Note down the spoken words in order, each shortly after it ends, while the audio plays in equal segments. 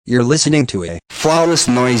You're listening to a Flawless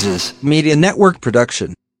Noises Media Network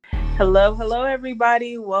production. Hello,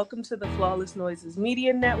 everybody. Welcome to the Flawless Noises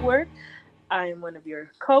Media Network. I am one of your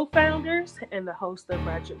co-founders and the host of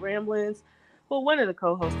Ratchet Ramblings. Well, one of the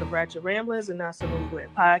co-hosts of Ratchet Ramblings and Not So Newlywed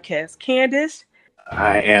Podcast, Candace.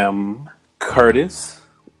 I am Curtis,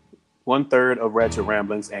 1/3 of Ratchet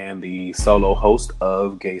Ramblings and the solo host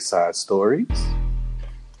of Gay Side Stories.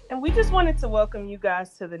 And we just wanted to welcome you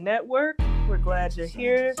guys to the network. We're glad you're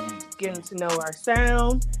here, getting to know our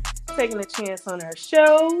sound, taking a chance on our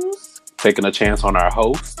shows. Taking a chance on our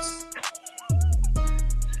hosts.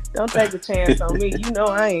 Don't take a chance on me. You know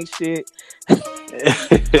I ain't shit.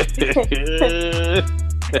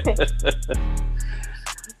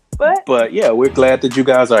 But yeah, we're glad that you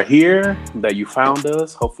guys are here, that you found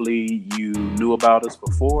us. Hopefully you knew about us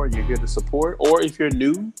before and you're here to support. Or if you're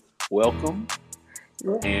new, welcome.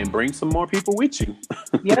 Yeah. And bring some more people with you.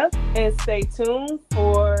 Yep. And stay tuned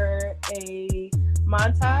for a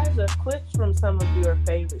montage of clips from some of your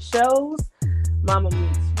favorite shows. Mama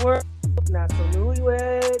Meets World, Not So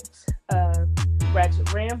Newlywed,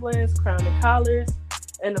 Ratchet Ramblings, Crown and Collars,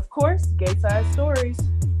 and of course, Gay Side Stories.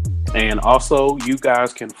 And also, you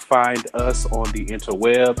guys can find us on the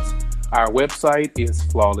interwebs. Our website is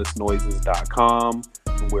flawlessnoises.com.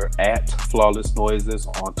 We're at Flawless Noises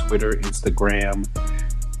on Twitter, Instagram,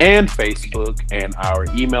 and Facebook. And our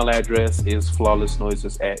email address is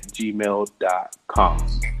flawlessnoises@gmail.com.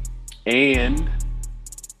 And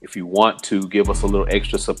if you want to give us a little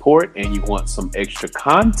extra support and you want some extra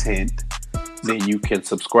content, then you can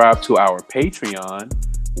subscribe to our Patreon,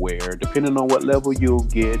 where depending on what level you'll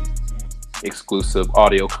get exclusive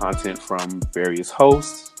audio content from various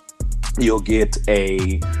hosts. You'll get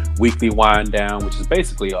a weekly wind down, which is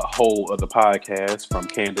basically a whole other podcast from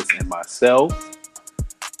Candace and myself.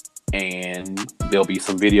 And there'll be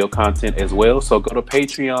some video content as well. So go to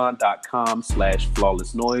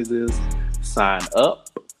patreon.com/flawlessnoises, sign up,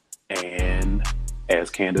 and as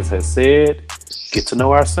Candace has said, get to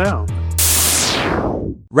know our sound.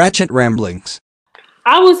 Ratchet Ramblings.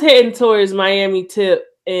 I was heading towards Miami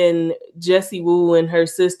Tip and Jessie Woo and her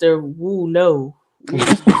sister Woo No.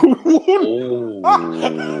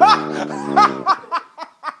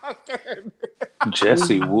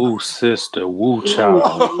 Jessie Woo sister Woo child.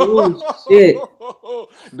 Ooh, shit.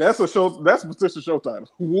 That's a show. That's Patricia show title.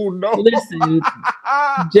 Woo No. Listen,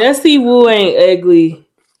 Jessie Woo ain't ugly,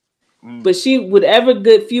 but she, whatever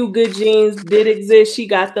few good genes did exist, she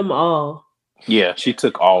got them all. Yeah, she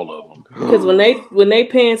took all of them. Because when they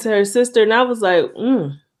panned to her sister, and I was like,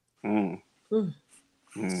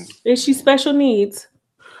 is she special needs?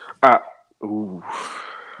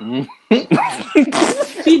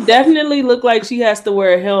 She definitely looked like she has to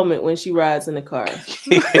wear a helmet when she rides in the car.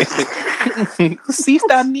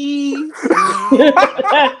 Sister needs.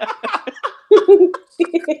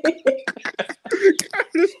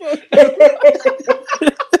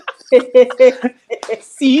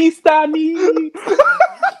 Sister needs.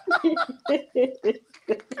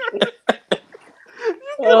 You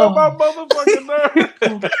get on my motherfucking nerve.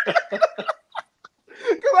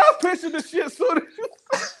 Cause I was picturing the shit soon as you.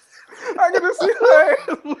 I can just see her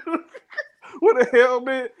ass with a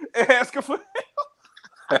helmet asking for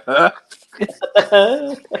help.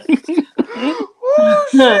 Oh,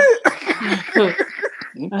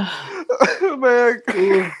 man,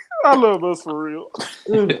 I love us for real.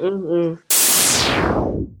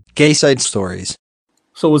 Gay Side Stories.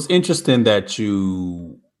 So it's interesting that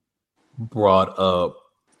you brought up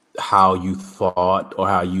how you thought or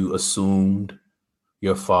how you assumed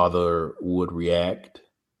your father would react.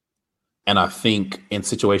 And I think in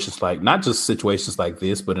situations like, not just situations like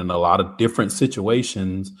this, but in a lot of different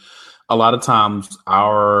situations, a lot of times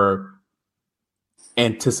our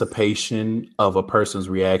anticipation of a person's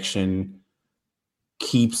reaction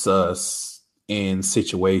keeps us in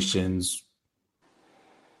situations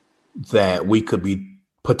that we could be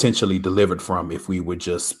potentially delivered from if we would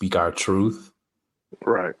just speak our truth.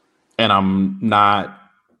 Right. And I'm not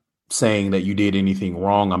saying that you did anything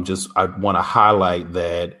wrong. I want to highlight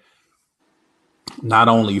that not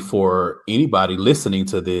only for anybody listening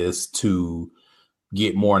to this to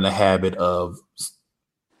get more in the habit of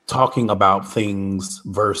talking about things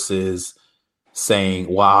versus saying,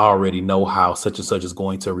 well, I already know how such and such is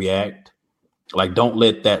going to react. Like, don't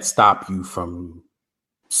let that stop you from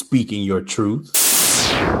speaking your truth.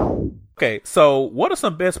 Okay, so what are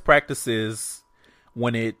some best practices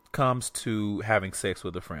when it comes to having sex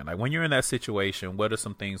with a friend? Like, when you're in that situation, what are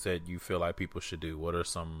some things that you feel like people should do? What are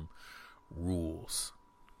some rules?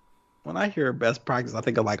 When I hear best practice, I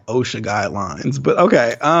think of like OSHA guidelines. But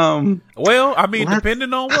okay. Well, I mean,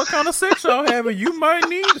 depending on what kind of sex y'all having, you might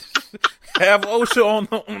need have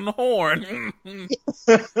OSHA on the horn.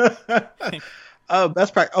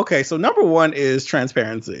 Best practice. Okay, so number one is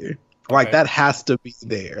transparency. Like Okay. that has to be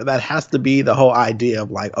there. That has to be the whole idea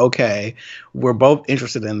of like, okay, we're both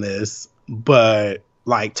interested in this, but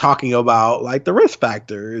like talking about like the risk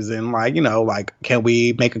factors and like, like can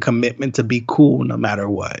we make a commitment to be cool no matter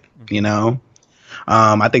what,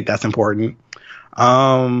 I think that's important.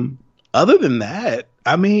 Other than that,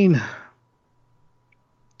 I mean,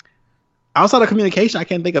 outside of communication, I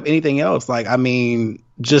can't think of anything else. Like, I mean,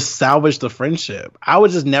 just salvage the friendship. I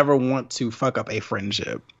would just never want to fuck up a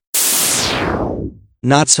friendship.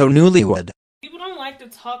 Not so newlywed. People don't like to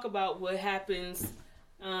talk about what happens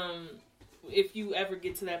if you ever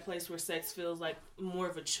get to that place where sex feels like more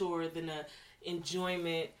of a chore than a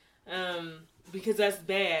enjoyment, because that's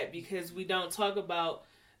bad, because we don't talk about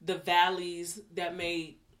the valleys that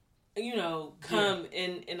may come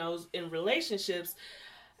in relationships.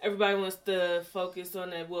 Everybody wants to focus on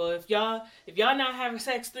that. Well, if y'all not having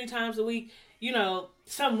sex 3 times a week,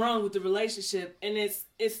 something wrong with the relationship. And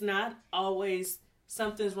it's not always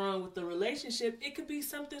something's wrong with the relationship. It could be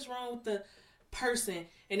something's wrong with the person.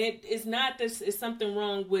 And it's not this it's something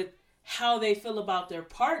wrong with how they feel about their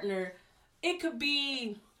partner. It could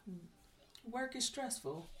be work is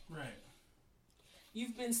stressful. Right.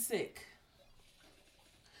 You've been sick.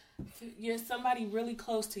 Somebody really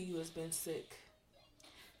close to you has been sick.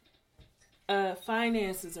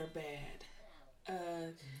 Finances are bad.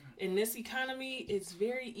 In this economy, it's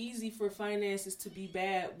very easy for finances to be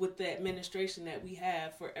bad with the administration that we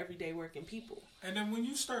have for everyday working people. And then when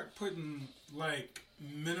you start putting like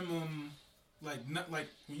minimum, when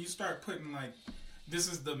you start putting like this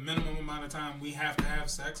is the minimum amount of time we have to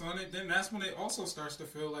have sex on it, then that's when it also starts to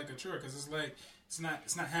feel like a chore, because it's like it's not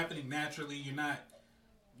happening naturally. You're not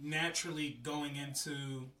naturally going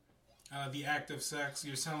into the act of sex.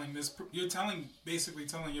 Basically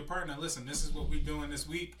telling your partner, listen, this is what we're doing this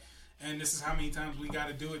week, and this is how many times we got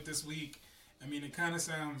to do it this week. I mean, it kind of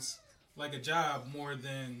sounds like a job more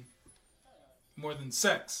than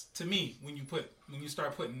sex to me when you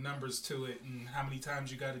start putting numbers to it and how many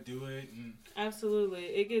times you got to do it. And absolutely,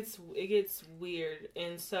 it gets weird.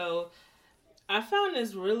 And so I found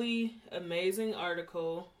this really amazing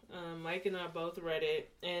article. Mike and I both read it,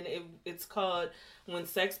 and it's called "When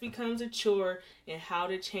Sex Becomes a Chore and How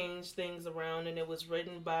to Change Things Around," and it was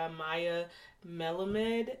written by Maya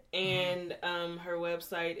Melamed, and her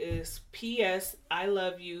website is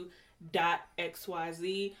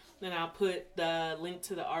psiloveyou.xyz, and I'll put the link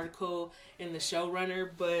to the article in the showrunner.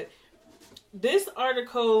 But this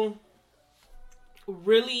article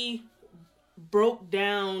really broke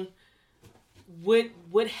down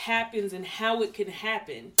what happens and how it can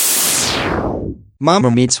happen.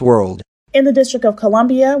 Mama Meets World. In the District of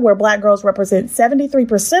Columbia, where Black girls represent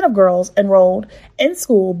 73% of girls enrolled in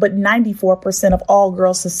school, but 94% of all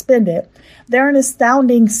girls suspended, they're an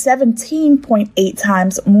astounding 17.8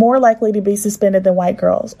 times more likely to be suspended than white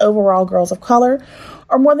girls. Overall, girls of color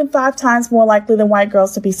are more than 5 times more likely than white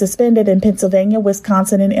girls to be suspended in Pennsylvania,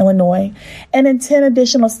 Wisconsin, and Illinois. And in 10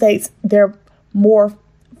 additional states, they're 4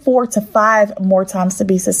 to 5 more times to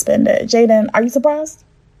be suspended. Jaden, are you surprised?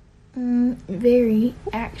 Very,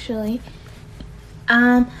 actually.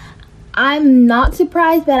 I'm not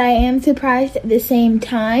surprised, but I am surprised at the same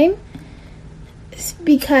time,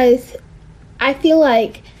 because I feel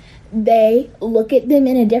like they look at them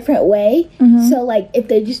in a different way. Mm-hmm. So, like, if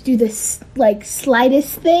they just do this, like,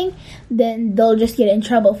 slightest thing, then they'll just get in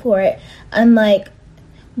trouble for it. Unlike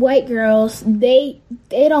white girls, they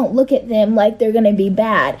don't look at them like they're gonna be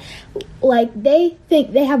bad. Like, they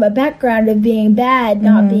think they have a background of being bad,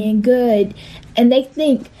 not being good, and they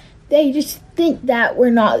just think that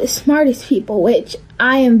we're not the smartest people, which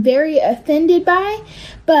I am very offended by,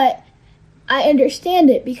 but I understand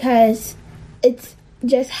it because it's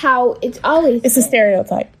just how it's always It's been. a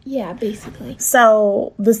stereotype. Yeah, basically.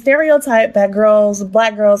 So the stereotype that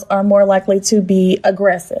Black girls are more likely to be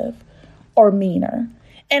aggressive or meaner.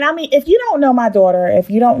 And I mean, if you don't know my daughter, if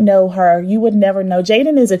you don't know her, you would never know.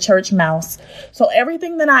 Jaden is a church mouse. So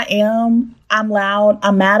everything that I am, I'm loud,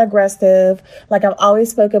 I'm mad aggressive, like I've always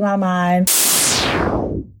spoken my mind.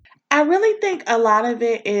 I really think a lot of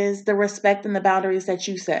it is the respect and the boundaries that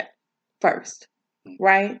you set first,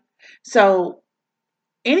 right? So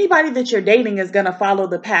anybody that you're dating is going to follow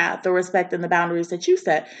the path, the respect and the boundaries that you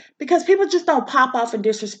set, because people just don't pop off and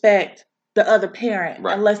disrespect the other parent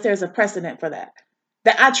unless there's a precedent for that.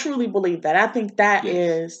 That I truly believe that. I think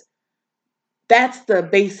that's that's the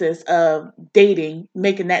basis of dating,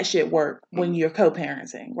 making that shit work when you're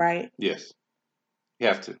co-parenting, right? Yes, you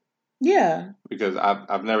have to. Yeah. Because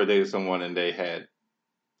I've never dated someone and they had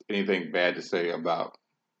anything bad to say about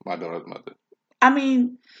my daughter's mother. I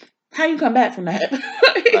mean, how you come back from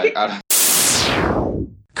that?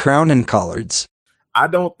 Crown and collards. I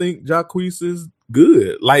don't think Jacquees is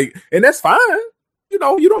good. Like, and that's fine. You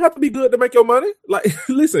know, you don't have to be good to make your money. Like,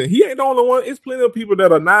 listen, he ain't the only one. It's plenty of people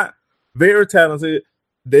that are not very talented.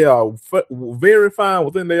 They are very fine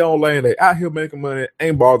within their own lane. They out here making money,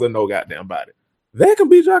 ain't bothering no goddamn body. That can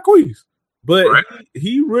be Jacquees. But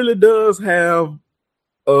he really does have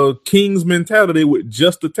a king's mentality with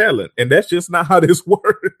just the talent. And that's just not how this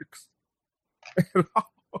works.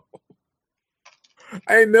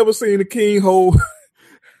 I ain't never seen a king hold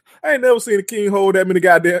that many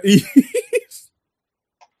goddamn E's.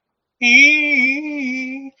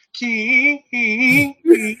 Hey,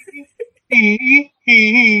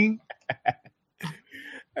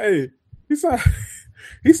 he sound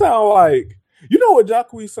like, you know what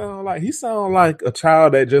Jacquees sound like? He sound like a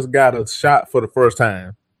child that just got a shot for the first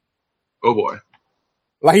time. Oh boy.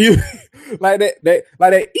 Like you, like that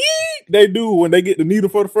they do when they get the needle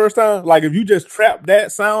for the first time. Like if you just trap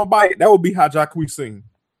that sound bite, that would be how Jacquees sing.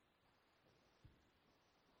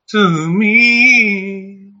 To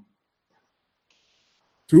me.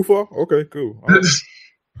 Too far? Okay, cool. Right.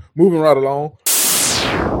 Moving right along.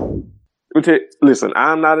 Listen,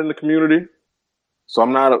 I'm not in the community, so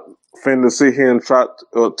I'm not finna sit here and try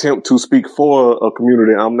to attempt to speak for a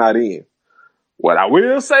community I'm not in. What I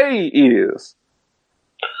will say is,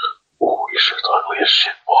 oh, your shirt's ugly as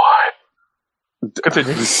shit, boy.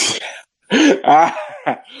 Continue. I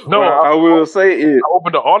will say is, I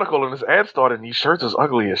opened the article and this ad started, and these shirts is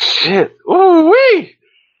ugly as shit. Ooh wee!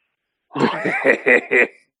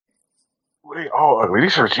 They all ugly.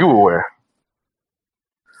 These shirts you will wear.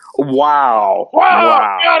 Wow!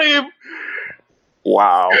 Got him.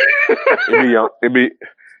 Wow!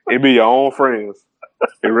 It be your own friends.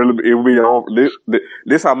 It would be your own.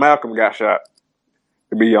 This how Malcolm got shot.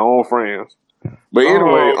 It be your own friends. But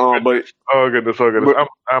anyway, oh goodness.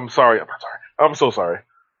 I'm sorry. I'm so sorry.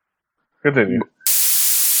 Continue.